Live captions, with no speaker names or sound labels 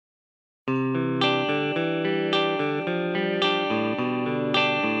Time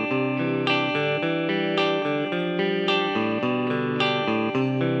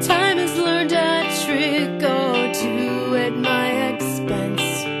has learned a trick or two at my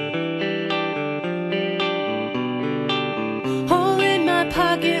expense. Hole in my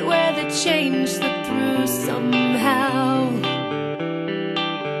pocket where the change slipped through somehow.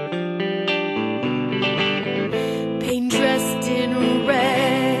 Paint dressed in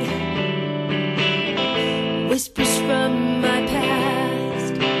red, whispers from my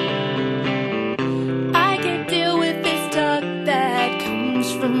past. I can't deal with this tug that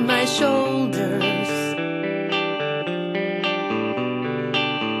comes from my shoulders.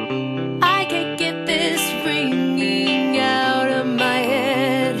 I can't get this ringing out of my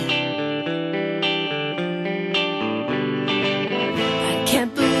head. I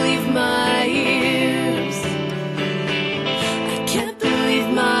can't believe my ears, I can't believe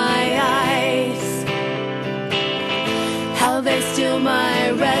my eyes, how they steal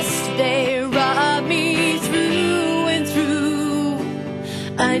my rest, they rob me through and through.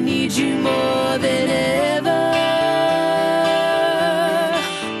 I need you more than ever.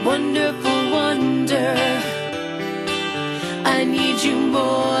 Wonderful wonder, I need you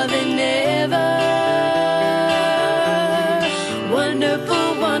more than ever.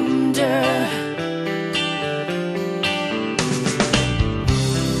 Wonderful wonder.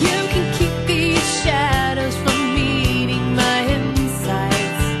 You can keep these shadows from meeting my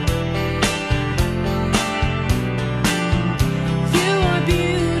insides. You are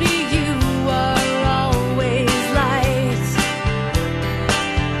beauty, you are always light.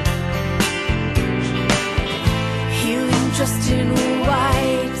 Healing just in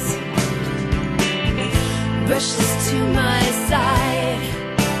white, brushes to my side.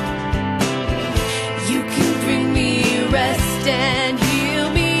 You can bring me rest and heal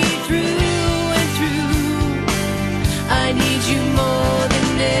me through and through. I need you more than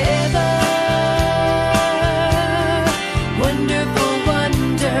ever. Wonderful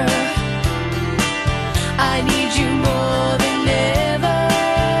wonder, I need you more than ever.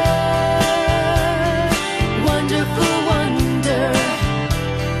 Wonderful wonder.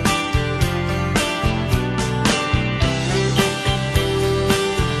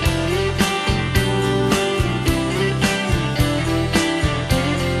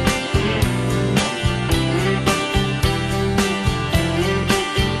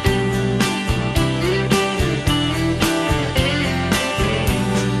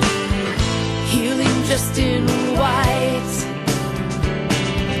 Healing just in white,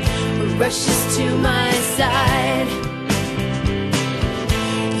 rushes to my side.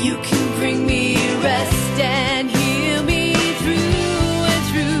 You can bring me rest